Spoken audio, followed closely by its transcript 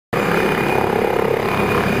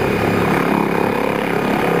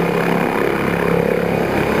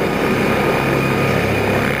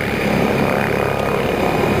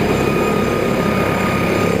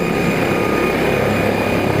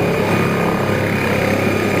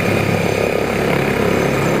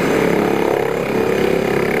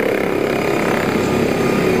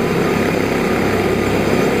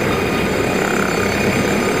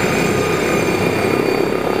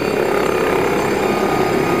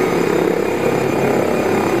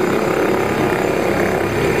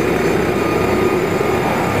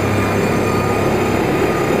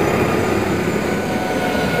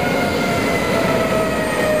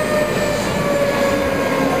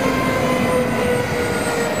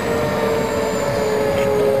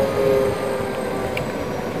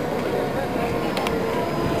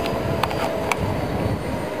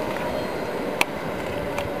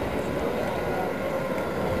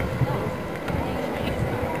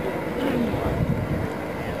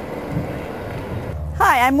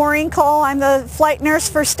Hi, I'm Maureen Cole. I'm the flight nurse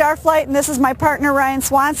for Starflight, and this is my partner Ryan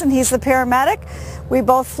Swanson. He's the paramedic. We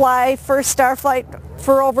both fly for Starflight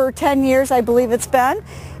for over 10 years, I believe it's been.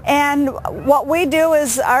 And what we do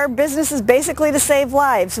is, our business is basically to save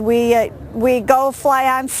lives. We go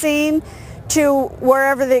fly on scene to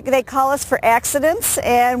wherever they call us for accidents,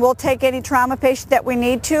 and we'll take any trauma patient that we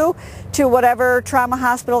need to whatever trauma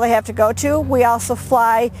hospital they have to go to. We also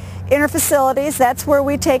fly interfacilities. That's where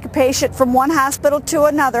we take a patient from one hospital to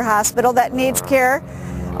another hospital that needs care,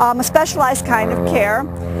 a specialized kind of care.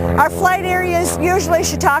 Our flight area is usually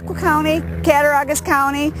Chautauqua County, Cattaraugus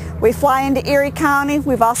County. We fly into Erie County.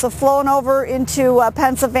 We've also flown over into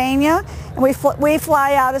Pennsylvania, and we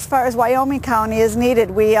fly out as far as Wyoming County as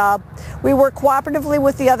needed. We work cooperatively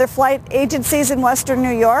with the other flight agencies in Western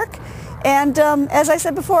New York, and as I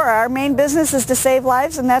said before, our main business is to save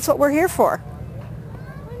lives, and that's what we're here for.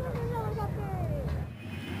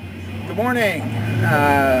 Good morning.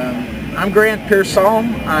 I'm Grant Pearsall.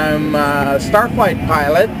 I'm a Starflight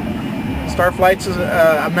pilot. Starflight's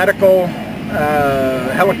a medical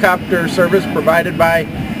helicopter service provided by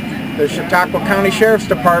the Chautauqua County Sheriff's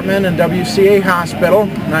Department and WCA Hospital.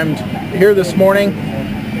 And I'm here this morning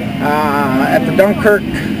at the Dunkirk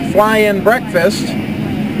fly-in breakfast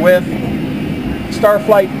with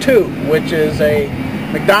Starflight 2, which is a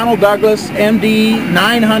McDonnell Douglas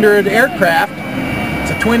MD-900 aircraft.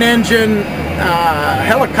 It's a twin-engine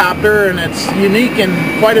helicopter, and it's unique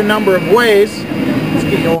in quite a number of ways. This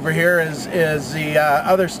guy over here is the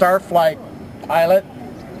other Starflight pilot,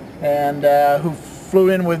 and who flew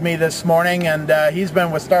in with me this morning, and he's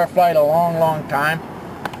been with Starflight a long time.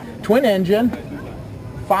 Twin engine,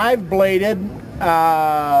 5-bladed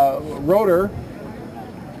rotor,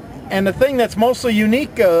 and the thing that's mostly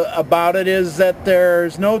unique about it is that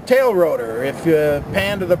there's no tail rotor. If you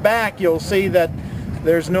pan to the back, you'll see that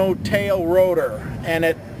there's no tail rotor, and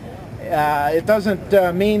it doesn't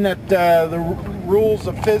mean that the rules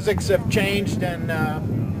of physics have changed, and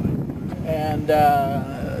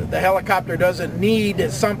the helicopter doesn't need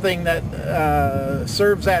something that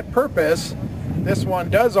serves that purpose. This one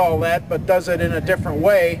does all that, but does it in a different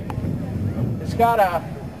way. It's got an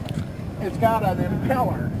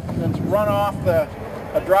impeller that's run off a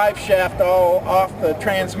drive shaft all off the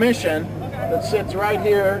transmission that sits right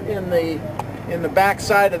here in the back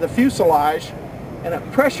side of the fuselage, and it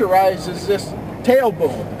pressurizes this tail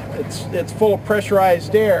boom. It's full of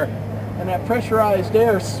pressurized air, and that pressurized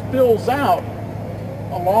air spills out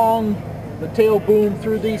along the tail boom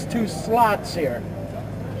through these two slots here,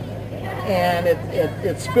 and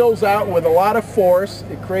it spills out with a lot of force.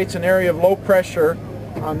 It creates an area of low pressure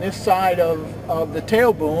on this side of the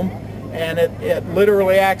tail boom, and it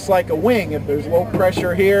literally acts like a wing. If there's low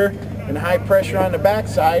pressure here and high pressure on the back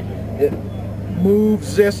side, it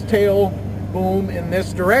moves this tail boom in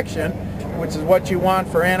this direction, which is what you want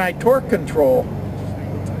for anti-torque control.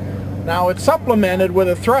 Now it's supplemented with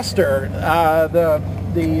a thruster.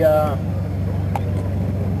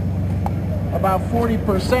 About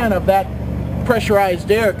 40% of that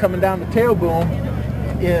pressurized air coming down the tail boom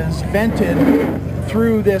is vented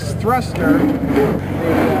through this thruster.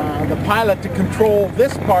 The pilot to control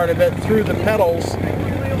this part of it through the pedals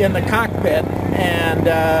in the cockpit, and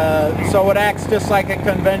so it acts just like a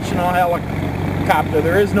conventional helicopter.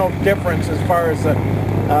 There is no difference as far as the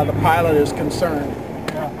pilot is concerned.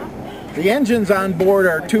 The engines on board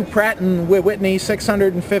are two Pratt & Whitney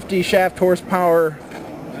 650 shaft horsepower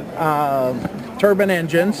turbine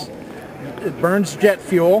engines. It burns jet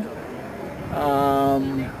fuel.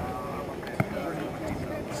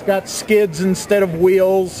 It's got skids instead of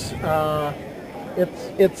wheels.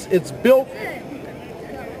 It's built.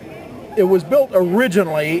 It was built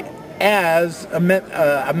originally as a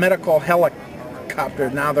medical helicopter.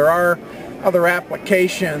 Now there are other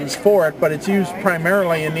applications for it, but it's used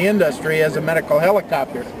primarily in the industry as a medical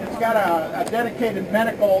helicopter. It's got a dedicated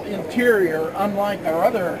medical interior, unlike our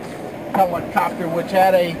other helicopter, which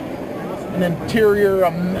had an interior,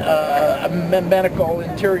 a medical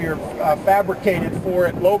interior fabricated for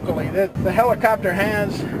it locally. The helicopter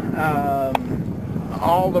has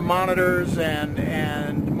all the monitors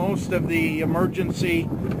and most of the emergency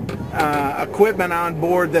equipment on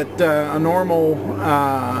board that a normal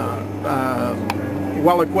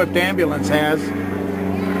well-equipped ambulance has.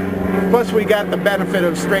 Plus we got the benefit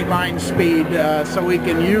of straight line speed, so we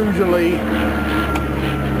can usually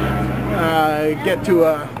get to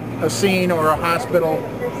a scene or a hospital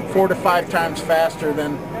 4 to 5 times faster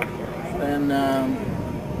than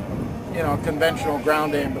you know, a conventional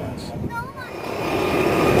ground ambulance.